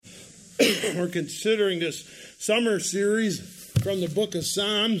We're considering this summer series from the book of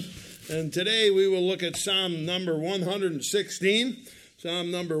Psalms, and today we will look at Psalm number 116.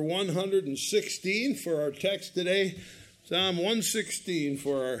 Psalm number 116 for our text today. Psalm 116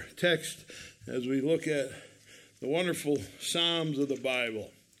 for our text as we look at the wonderful Psalms of the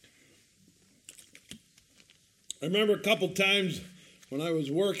Bible. I remember a couple times when I was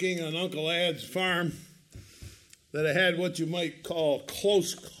working on Uncle Ad's farm that I had what you might call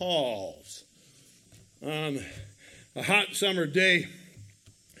close calls. On a hot summer day,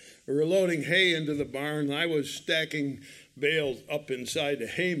 we were loading hay into the barn, and I was stacking bales up inside the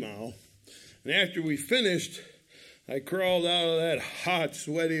hay mow. And after we finished, I crawled out of that hot,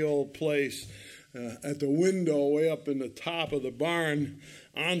 sweaty old place at the window way up in the top of the barn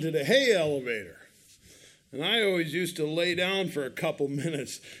onto the hay elevator. And I always used to lay down for a couple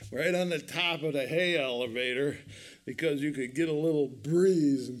minutes right on the top of the hay elevator because you could get a little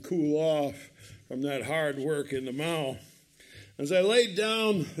breeze and cool off from that hard work in the mow. As I laid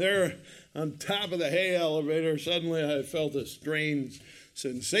down there on top of the hay elevator, suddenly I felt a strange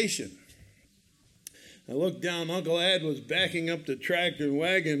sensation. I looked down. Uncle Ad was backing up the tractor and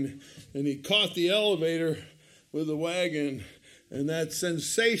wagon, and he caught the elevator with the wagon, and that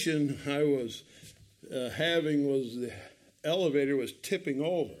sensation I was having was the elevator was tipping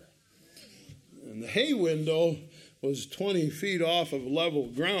over. And the hay window was 20 feet off of level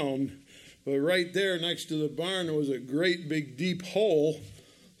ground, but right there next to the barn was a great big deep hole.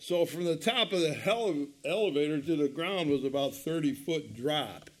 So from the top of the elevator to the ground was about 30-foot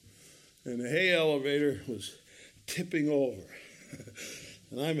drop. And the hay elevator was tipping over.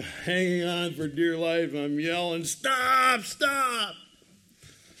 And I'm hanging on for dear life. I'm yelling, "Stop, stop!"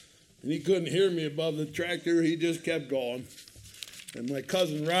 And he couldn't hear me above the tractor. He just kept going. And my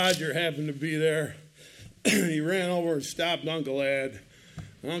cousin Roger happened to be there. He ran over and stopped Uncle Ad.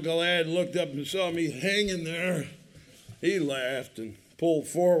 Uncle Ad looked up and saw me hanging there. He laughed and pulled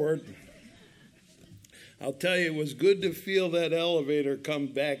forward. I'll tell you, it was good to feel that elevator come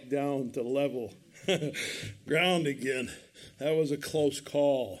back down to level ground again. That was a close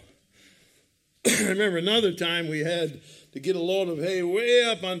call. I remember another time we had to get a load of hay way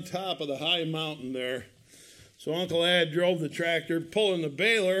up on top of the high mountain there. So Uncle Ad drove the tractor, pulling the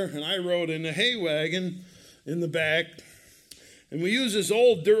baler, and I rode in the hay wagon in the back. And we used this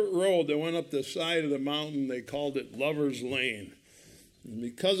old dirt road that went up the side of the mountain. They called it Lover's Lane. And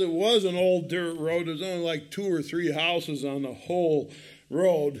because it was an old dirt road, there was only like 2 or 3 houses on the whole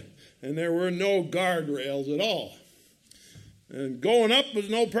road, and there were no guardrails at all. And going up was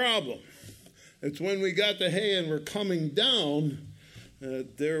no problem. It's when we got the hay and were coming down,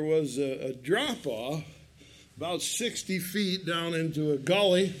 there was a drop-off about 60 feet down into a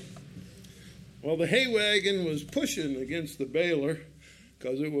gully. Well, the hay wagon was pushing against the baler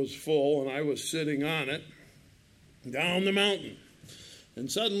because it was full, and I was sitting on it down the mountain. And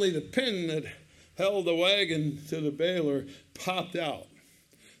suddenly the pin that held the wagon to the baler popped out.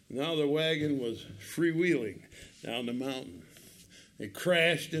 Now the wagon was freewheeling down the mountain. It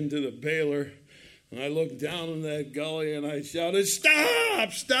crashed into the baler. And I looked down in that gully and I shouted,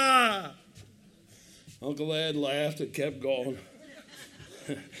 "Stop, stop!" Uncle Ad laughed and kept going.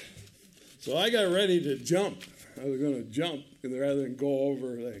 So I got ready to jump. I was going to jump rather than go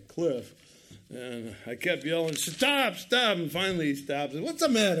over that cliff. And I kept yelling, "Stop, stop!" And finally he stopped and said, "What's the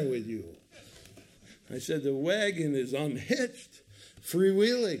matter with you?" I said, "The wagon is unhitched,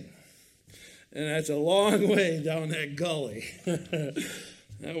 freewheeling. And that's a long way down that gully."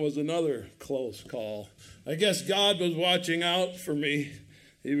 That was another close call. I guess God was watching out for me,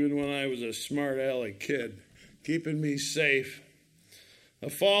 even when I was a smart aleck kid, keeping me safe.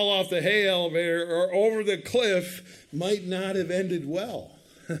 A fall off the hay elevator or over the cliff might not have ended well.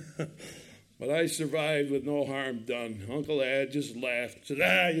 But I survived with no harm done. Uncle Ad just laughed and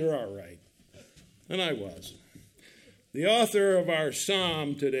said, "You're all right." And I was. The author of our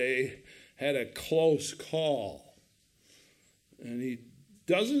psalm today had a close call. And he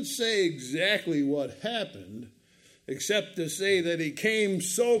doesn't say exactly what happened, except to say that he came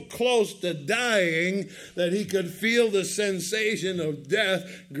so close to dying that he could feel the sensation of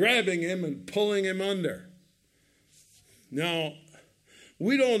death grabbing him and pulling him under. Now,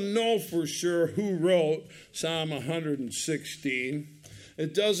 we don't know for sure who wrote Psalm 116.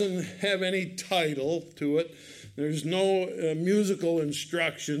 It doesn't have any title to it. There's no musical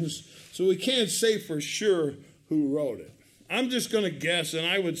instructions, so we can't say for sure who wrote it. I'm just going to guess, and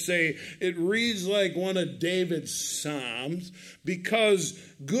I would say it reads like one of David's Psalms because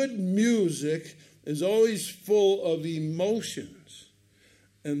good music is always full of emotions.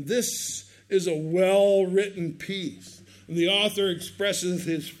 And this is a well-written piece. And the author expresses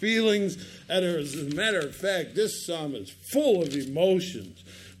his feelings. And as a matter of fact, this psalm is full of emotions,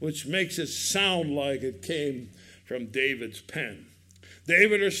 which makes it sound like it came from David's pen.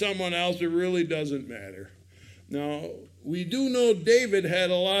 David or someone else, it really doesn't matter. Now, we do know David had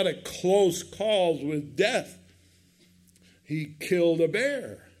a lot of close calls with death. He killed a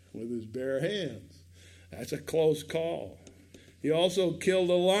bear with his bare hands. That's a close call. He also killed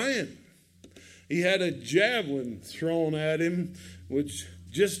a lion. He had a javelin thrown at him, which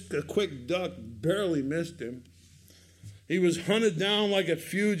just a quick duck barely missed him. He was hunted down like a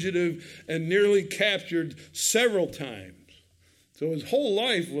fugitive and nearly captured several times. So his whole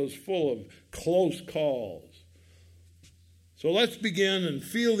life was full of close calls. So let's begin and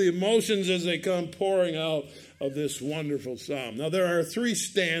feel the emotions as they come pouring out of this wonderful psalm. Now, there are 3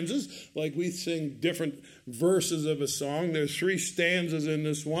 stanzas, like we sing different verses of a song. There's 3 stanzas in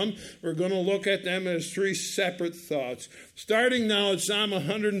this one. We're going to look at them as 3 separate thoughts. Starting now at Psalm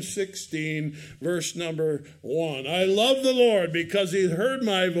 116, verse number 1. I love the Lord because he heard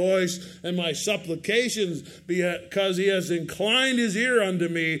my voice and my supplications, because he has inclined his ear unto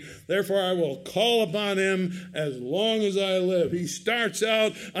me. Therefore I will call upon him as long as I live. He starts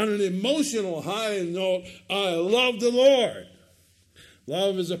out on an emotional high note. I love the Lord.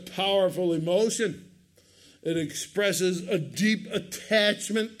 Love is a powerful emotion. It expresses a deep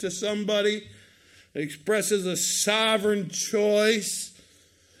attachment to somebody. It expresses a sovereign choice.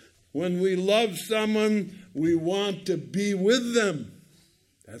 When we love someone, we want to be with them.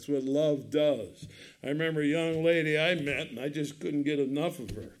 That's what love does. I remember a young lady I met, and I just couldn't get enough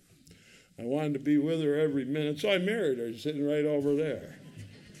of her. I wanted to be with her every minute, so I married her, sitting right over there.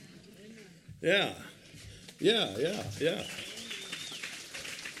 Yeah.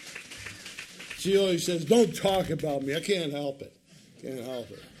 She always says, don't talk about me. I can't help it.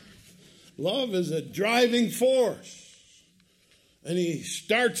 Love is a driving force. And he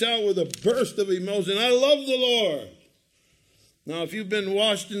starts out with a burst of emotion. I love the Lord. Now, if you've been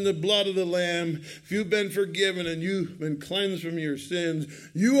washed in the blood of the Lamb, if you've been forgiven and you've been cleansed from your sins,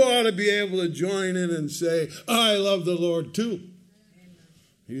 you ought to be able to join in and say, I love the Lord too.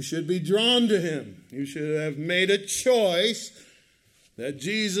 You should be drawn to him. You should have made a choice that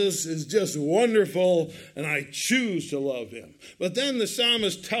Jesus is just wonderful and I choose to love him. But then the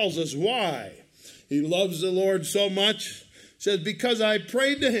psalmist tells us why he loves the Lord so much. He says, because I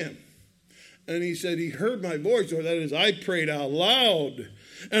prayed to him. And he said, he heard my voice, or that is, I prayed out loud.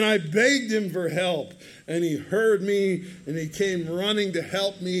 And I begged him for help. And he heard me, and he came running to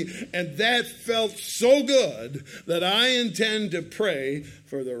help me. And that felt so good that I intend to pray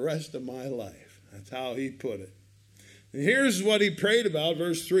for the rest of my life. That's how he put it. And here's what he prayed about,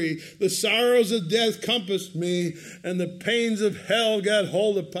 verse 3. The sorrows of death compassed me, and the pains of hell got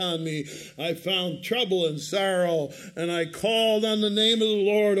hold upon me. I found trouble and sorrow, and I called on the name of the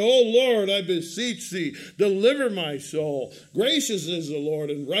Lord. O Lord, I beseech thee, deliver my soul. Gracious is the Lord,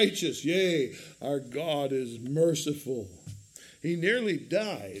 and righteous. Yea, our God is merciful. He nearly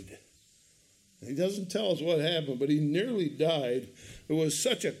died. He doesn't tell us what happened, but he nearly died. It was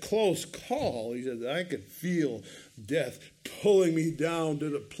such a close call. He said, I could feel death pulling me down to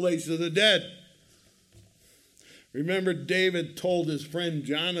the place of the dead. Remember, David told his friend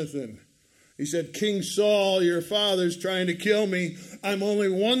Jonathan, he said, King Saul, your father's trying to kill me. I'm only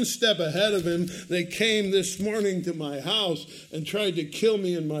one step ahead of him. They came this morning to my house and tried to kill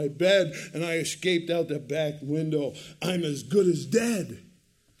me in my bed, and I escaped out the back window. I'm as good as dead.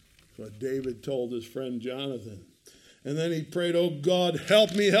 That's what David told his friend Jonathan. And then he prayed, oh God,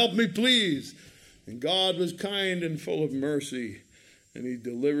 help me, please. And God was kind and full of mercy. And he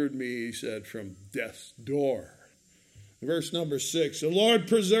delivered me, he said, from death's door. Verse number 6, the Lord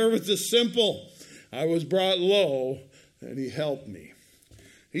preserveth the simple. I was brought low, and he helped me.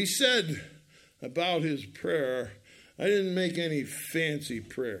 He said about his prayer, I didn't make any fancy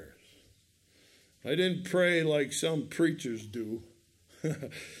prayers. I didn't pray like some preachers do,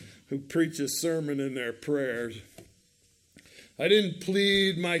 who preach a sermon in their prayers. I didn't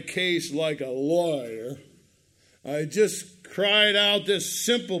plead my case like a lawyer. I just cried out this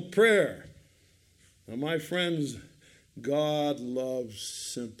simple prayer. Now, my friends, God loves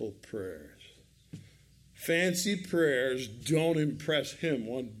simple prayers. Fancy prayers don't impress him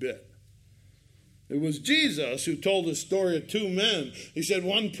one bit. It was Jesus who told the story of 2 men. He said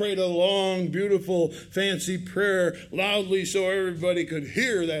one prayed a long, beautiful, fancy prayer loudly so everybody could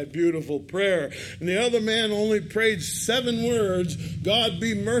hear that beautiful prayer. And the other man only prayed 7 words, God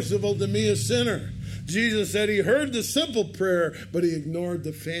be merciful to me, a sinner. Jesus said he heard the simple prayer, but he ignored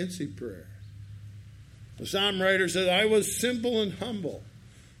the fancy prayer. The psalm writer said, I was simple and humble,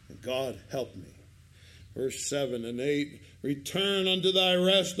 and God helped me. Verse 7 and 8, Return unto thy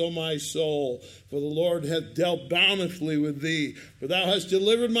rest, O my soul, for the Lord hath dealt bountifully with thee. For thou hast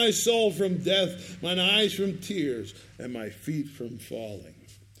delivered my soul from death, mine eyes from tears, and my feet from falling.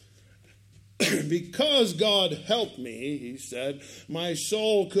 Because God helped me, he said, my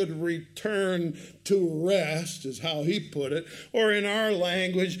soul could return to rest, is how he put it. Or in our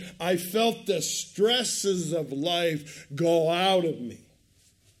language, I felt the stresses of life go out of me.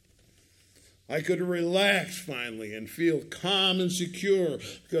 I could relax finally and feel calm and secure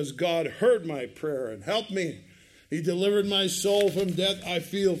because God heard my prayer and helped me. He delivered my soul from death. I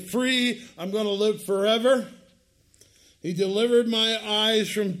feel free. I'm going to live forever. He delivered my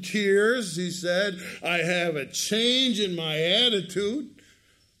eyes from tears. He said, I have a change in my attitude.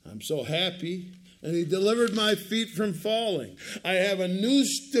 I'm so happy. And he delivered my feet from falling. I have a new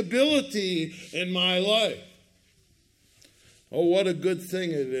stability in my life. Oh, what a good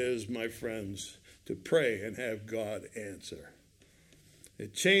thing it is, my friends, to pray and have God answer.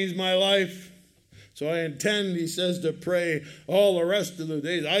 It changed my life. So I intend, he says, to pray all the rest of the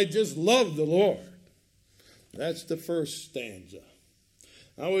days. I just love the Lord. That's the first stanza.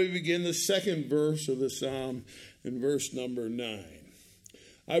 Now we begin the second verse of the psalm in verse number 9.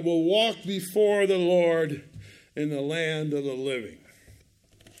 I will walk before the Lord in the land of the living.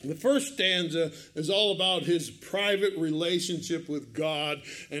 The first stanza is all about his private relationship with God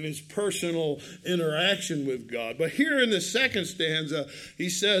and his personal interaction with God. But here in the second stanza, he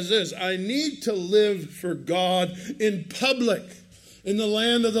says this, I need to live for God in public, in the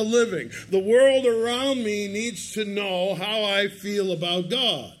land of the living. The world around me needs to know how I feel about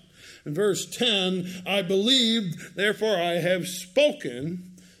God. In verse 10, I believed, therefore I have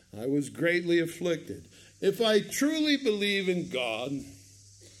spoken. I was greatly afflicted. If I truly believe in God,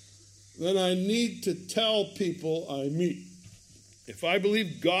 then I need to tell people I meet. If I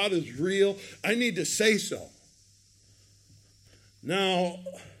believe God is real, I need to say so. Now,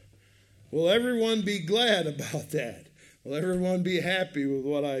 will everyone be glad about that? Will everyone be happy with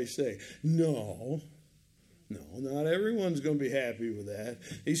what I say? No, not everyone's going to be happy with that.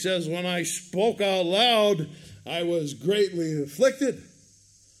 He says, when I spoke out loud, I was greatly afflicted.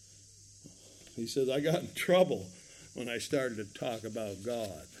 He says, I got in trouble when I started to talk about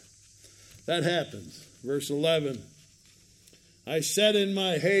God. That happens. Verse 11, I said in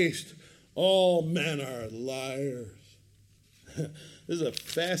my haste, all men are liars. This is a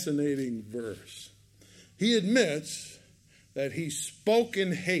fascinating verse. He admits that he spoke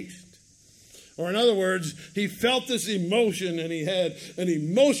in haste. Or in other words, he felt this emotion and he had an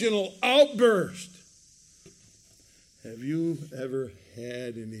emotional outburst. Have you ever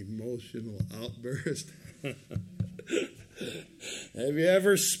had an emotional outburst? Have you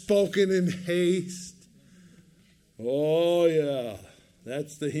ever spoken in haste? Oh, yeah.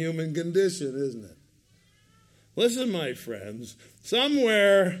 That's the human condition, isn't it? Listen, my friends.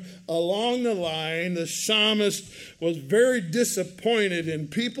 Somewhere along the line, the psalmist was very disappointed in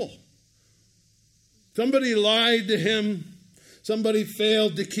people. Somebody lied to him. Somebody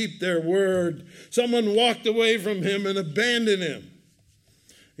failed to keep their word. Someone walked away from him and abandoned him.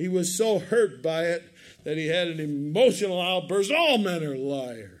 He was so hurt by it that he had an emotional outburst. All men are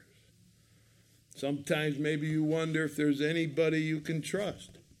liars. Sometimes maybe you wonder if there's anybody you can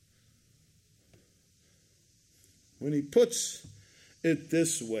trust. When he puts it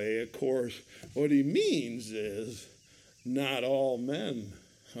this way, of course, what he means is not all men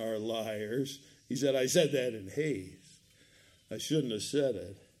are liars. He said, I said that in haste. I shouldn't have said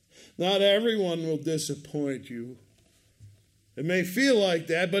it. Not everyone will disappoint you. It may feel like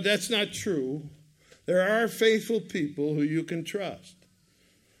that, but that's not true. There are faithful people who you can trust.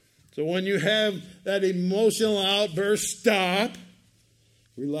 So when you have that emotional outburst, stop,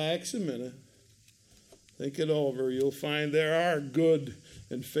 relax a minute, think it over. You'll find there are good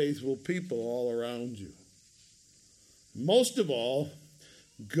and faithful people all around you. Most of all,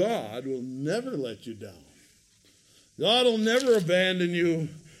 God will never let you down. God will never abandon you,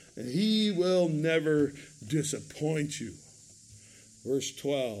 and he will never disappoint you. Verse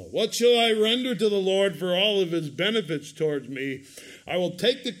 12, what shall I render to the Lord for all of his benefits towards me? I will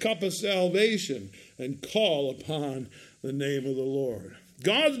take the cup of salvation and call upon the name of the Lord.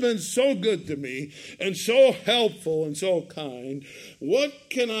 God's been so good to me and so helpful and so kind. What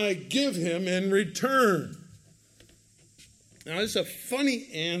can I give him in return? Now, it's a funny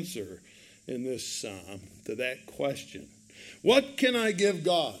answer in this psalm to that question. What can I give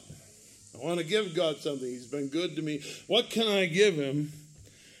God? I want to give God something. He's been good to me. What can I give him?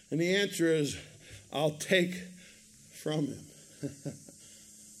 And the answer is, I'll take from him.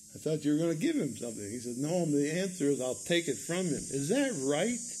 I thought you were going to give him something. He said, no, the answer is I'll take it from him. Is that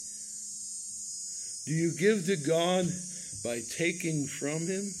right? Do you give to God by taking from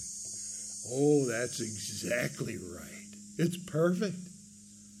him? Oh, that's exactly right. It's perfect.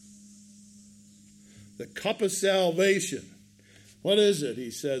 The cup of salvation. What is it,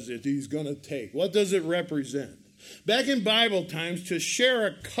 he says, that he's going to take? What does it represent? Back in Bible times, to share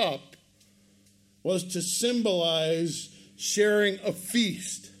a cup was to symbolize sharing a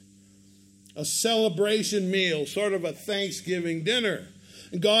feast, a celebration meal, sort of a Thanksgiving dinner.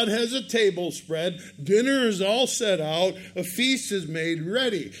 And God has a table spread. Dinner is all set out. A feast is made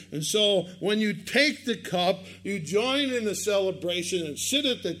ready. And so when you take the cup, you join in the celebration and sit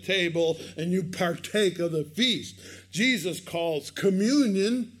at the table and you partake of the feast. Jesus calls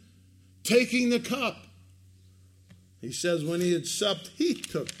communion taking the cup. He says when he had supped, he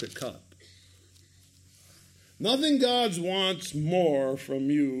took the cup. Nothing God wants more from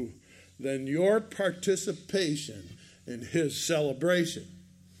you than your participation in his celebration.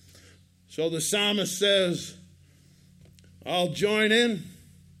 So the psalmist says, I'll join in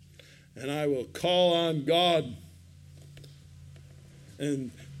and I will call on God.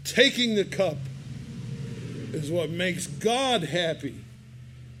 And taking the cup is what makes God happy.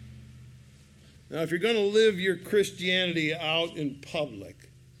 Now, if you're going to live your Christianity out in public,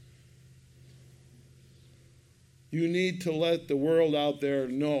 you need to let the world out there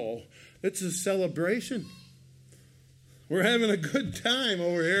know it's a celebration. We're having a good time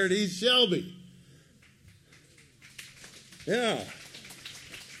over here at East Shelby. Yeah.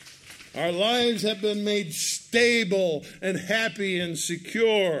 Our lives have been made stable and happy and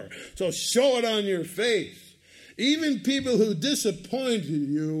secure. So show it on your face. Even people who disappointed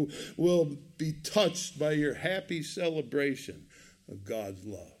you will be touched by your happy celebration of God's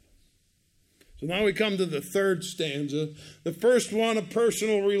love. So now we come to the third stanza. The first one, a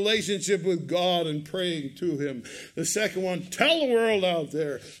personal relationship with God and praying to him. The second one, tell the world out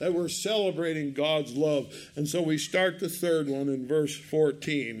there that we're celebrating God's love. And so we start the third one in verse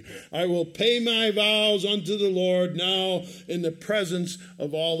 14. I will pay my vows unto the Lord now in the presence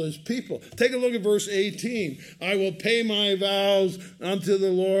of all his people. Take a look at verse 18. I will pay my vows unto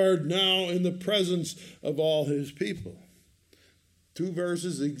the Lord now in the presence of all his people. Two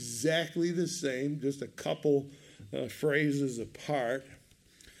verses exactly the same, just a couple phrases apart.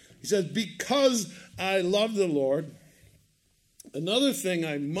 He says, because I love the Lord, another thing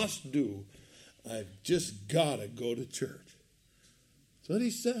I must do, I've just got to go to church. That's what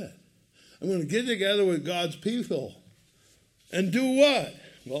he said. I'm going to get together with God's people. And do what?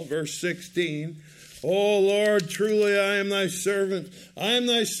 Well, verse 16, O Lord, truly I am thy servant. I am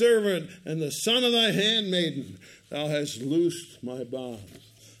thy servant and the son of thy handmaiden. Thou hast loosed my bonds.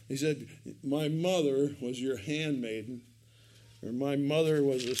 He said, my mother was your handmaiden, or my mother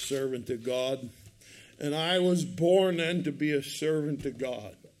was a servant to God, and I was born then to be a servant to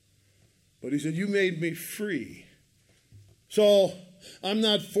God. But he said, you made me free. So I'm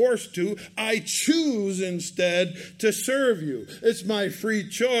not forced to. I choose instead to serve you. It's my free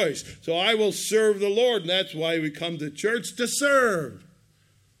choice. So I will serve the Lord, and that's why we come to church, to serve.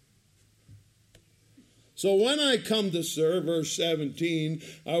 So when I come to serve, verse 17,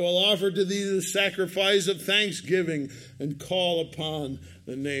 I will offer to thee the sacrifice of thanksgiving and call upon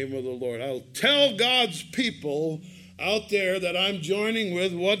the name of the Lord. I'll tell God's people out there that I'm joining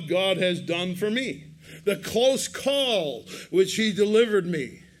with what God has done for me. The close call which he delivered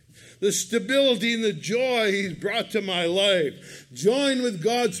me. The stability and the joy he's brought to my life. Join with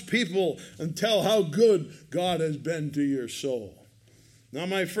God's people and tell how good God has been to your soul. Now,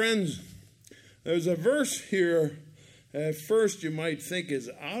 my friends, there's a verse here, at first you might think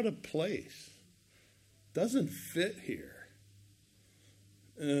is out of place. Doesn't fit here.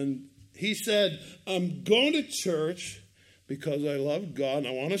 And he said, I'm going to church because I love God and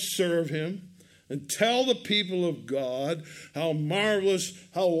I want to serve him and tell the people of God how marvelous,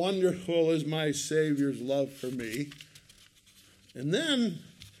 how wonderful is my Savior's love for me. And then,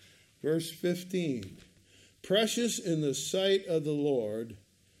 verse 15, precious in the sight of the Lord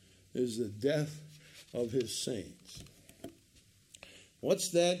is the death of his saints.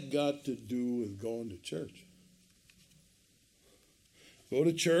 What's that got to do with going to church? Go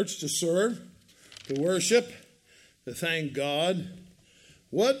to church to serve, to worship, to thank God.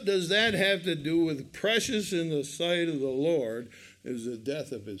 What does that have to do with precious in the sight of the Lord is the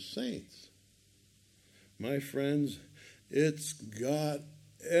death of his saints? My friends, it's got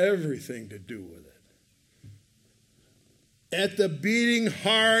everything to do with it. At the beating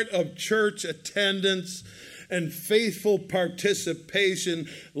heart of church attendance and faithful participation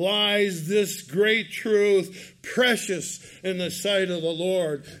lies this great truth. Precious in the sight of the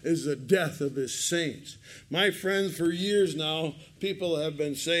Lord is the death of his saints. My friends, for years now, people have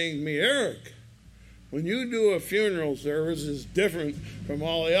been saying to me, Eric, when you do a funeral service, it's different from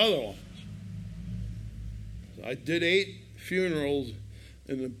all the other ones. I did 8 funerals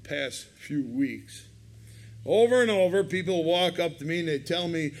in the past few weeks. Over and over, people walk up to me and they tell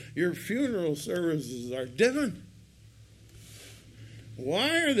me, your funeral services are different.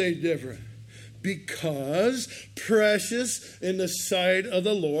 Why are they different? Because precious in the sight of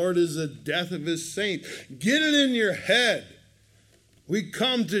the Lord is the death of his saints. Get it in your head. We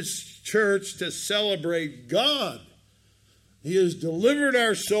come to church to celebrate God. He has delivered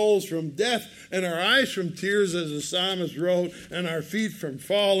our souls from death and our eyes from tears, as the psalmist wrote, and our feet from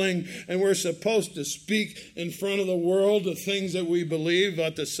falling. And we're supposed to speak in front of the world the things that we believe,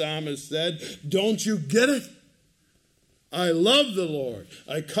 what the psalmist said. Don't you get it? I love the Lord.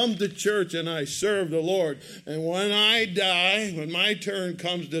 I come to church and I serve the Lord. And when I die, when my turn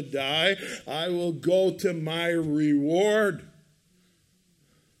comes to die, I will go to my reward.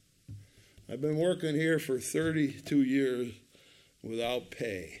 I've been working here for 32 years without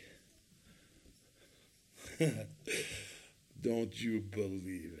pay. Don't you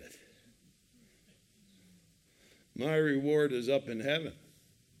believe it? My reward is up in heaven.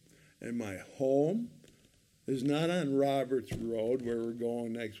 And my home is not on Roberts Road where we're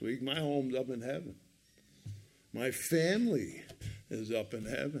going next week. My home's up in heaven. My family is up in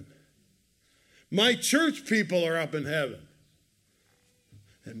heaven. My church people are up in heaven.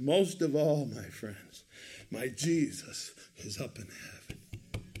 And most of all, my friends, my Jesus is up in heaven.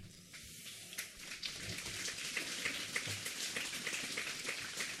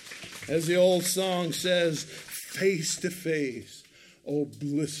 As the old song says, face to face, oh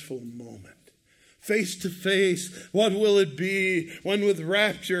blissful moment. Face to face, what will it be when with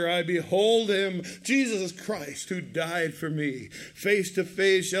rapture I behold him, Jesus Christ who died for me? Face to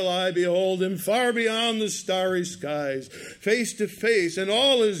face shall I behold him far beyond the starry skies. Face to face in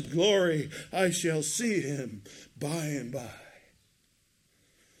all his glory I shall see him by and by.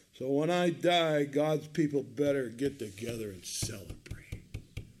 So when I die, God's people better get together and celebrate.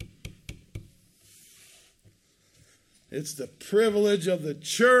 It's the privilege of the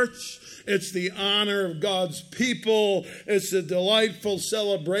church. It's the honor of God's people. It's the delightful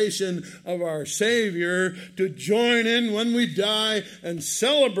celebration of our Savior to join in when we die and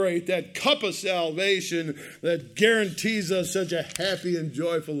celebrate that cup of salvation that guarantees us such a happy and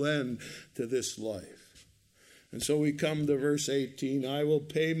joyful end to this life. And so we come to verse 18. I will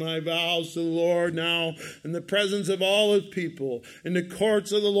pay my vows to the Lord now in the presence of all his people, in the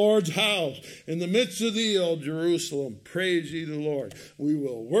courts of the Lord's house, in the midst of thee, O Jerusalem. Praise ye the Lord. We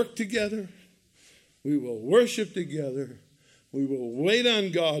will work together. We will worship together. We will wait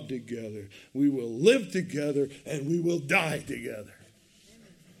on God together. We will live together, and we will die together.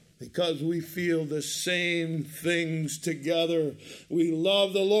 Because we feel the same things together. We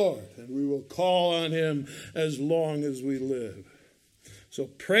love the Lord, and we will call on him as long as we live. So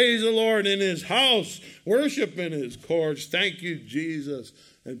praise the Lord in his house. Worship in his courts. Thank you, Jesus,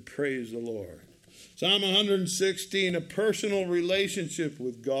 and praise the Lord. Psalm 116, a personal relationship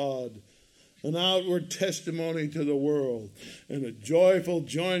with God, an outward testimony to the world, and a joyful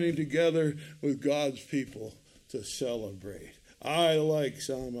joining together with God's people to celebrate. I like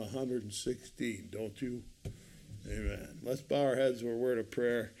Psalm 116, don't you? Amen. Let's bow our heads for a word of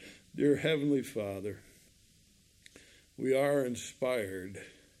prayer. Dear Heavenly Father, we are inspired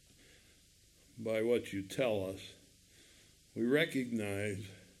by what you tell us. We recognize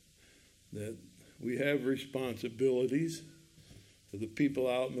that we have responsibilities to the people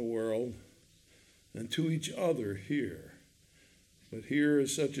out in the world and to each other here. But here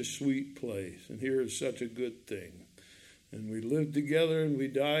is such a sweet place, and here is such a good thing. And we live together and we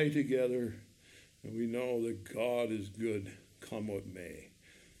die together, and we know that God is good, come what may.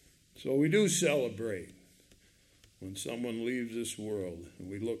 So we do celebrate when someone leaves this world, and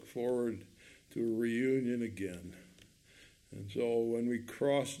we look forward to a reunion again. And so when we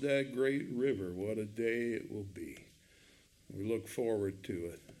cross that great river, what a day it will be. We look forward to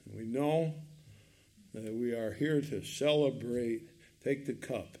it. And we know that we are here to celebrate, take the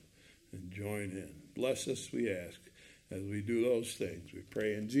cup, and join in. Bless us, we ask. As we do those things, we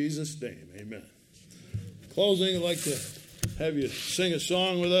pray in Jesus' name. Amen. Closing, I'd like to have you sing a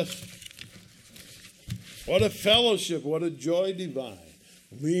song with us. What a fellowship, what a joy divine,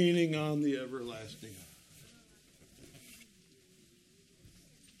 leaning on the everlasting arm.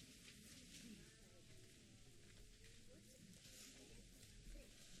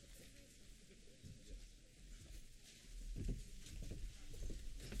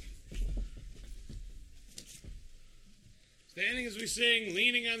 Standing as we sing,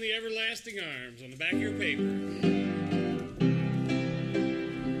 leaning on the everlasting arms, on the back of your paper.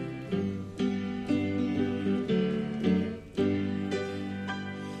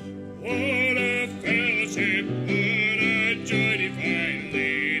 fellowship, what a joy divine,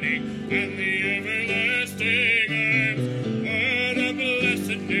 leading on the everlasting arms. What a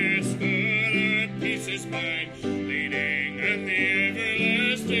blessedness, what a peace is mine, leading on the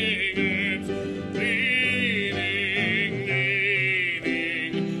everlasting arms. Leading,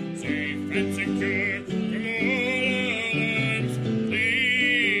 leading, safe and secure from all alarms.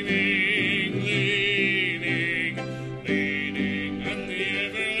 Leading, leading, leading on the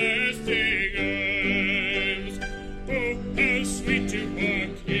everlasting arms. Oh, how sweet to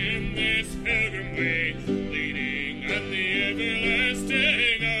walk in this pilgrim way, leading on the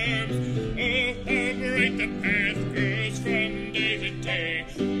everlasting arms. Oh, how bright the path grows from day to day,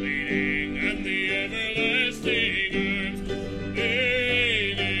 leading on the everlasting arms.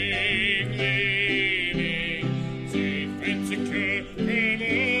 Leading, leading, safe and secure from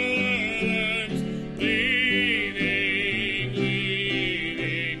all alarms. Leading,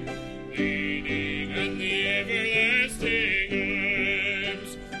 leading, leading on the everlasting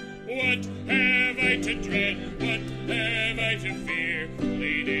arms. What have I to dread? What have I to fear?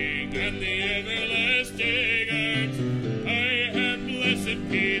 Leading on the everlasting arms. I have blessed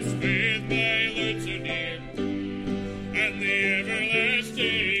peace with my Lord so near. On the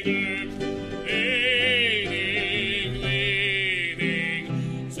everlasting arms. Leading, leading,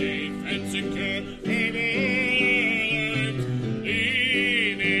 safe and secure from all alarms.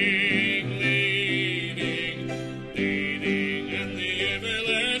 Leading, leading, leading on the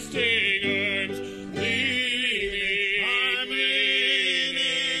everlasting arms. Leading, I'm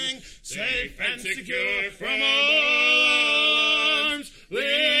leading, safe and secure from all alarms.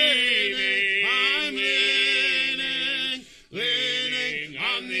 Leading, I'm leaning, leaning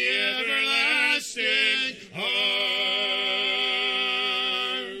on the everlasting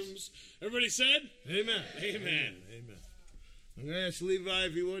arms. Everybody said? Amen. Amen. Amen. I'm going to ask Levi,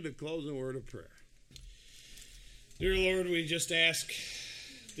 if you would, to close in a word of prayer. Dear Lord, we just ask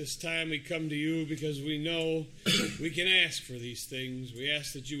this time we come to you because we know we can ask for these things. We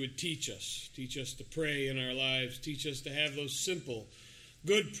ask that you would teach us to pray in our lives, teach us to have those simple,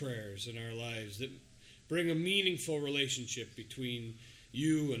 good prayers in our lives that bring a meaningful relationship between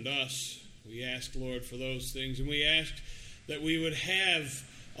you and us. We ask, Lord, for those things, and we ask that we would have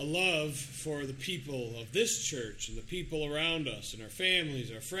a love for the people of this church and the people around us and our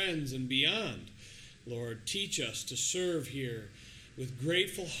families, our friends, and beyond. Lord, teach us to serve here with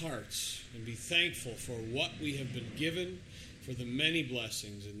grateful hearts and be thankful for what we have been given, for the many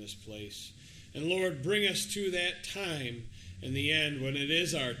blessings in this place. And Lord, bring us to that time in the end when it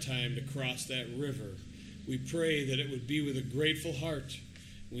is our time to cross that river. We pray that it would be with a grateful heart.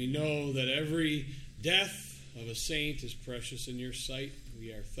 We know that every death of a saint is precious in your sight.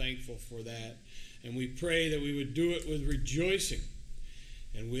 We are thankful for that. And we pray that we would do it with rejoicing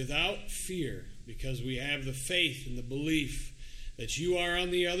and without fear, because we have the faith and the belief that you are on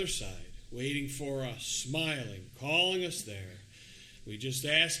the other side, waiting for us, smiling, calling us there. We just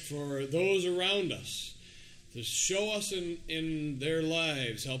ask for those around us to show us in their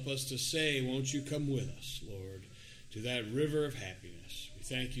lives, help us to say, won't you come with us, Lord, to that river of happiness. We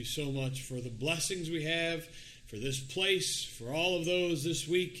thank you so much for the blessings we have, for this place, for all of those this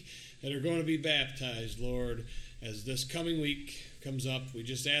week that are going to be baptized, Lord, as this coming week comes up. We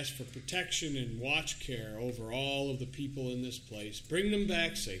just ask for protection and watch care over all of the people in this place. Bring them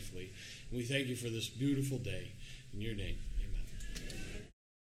back safely. And we thank you for this beautiful day. In your name.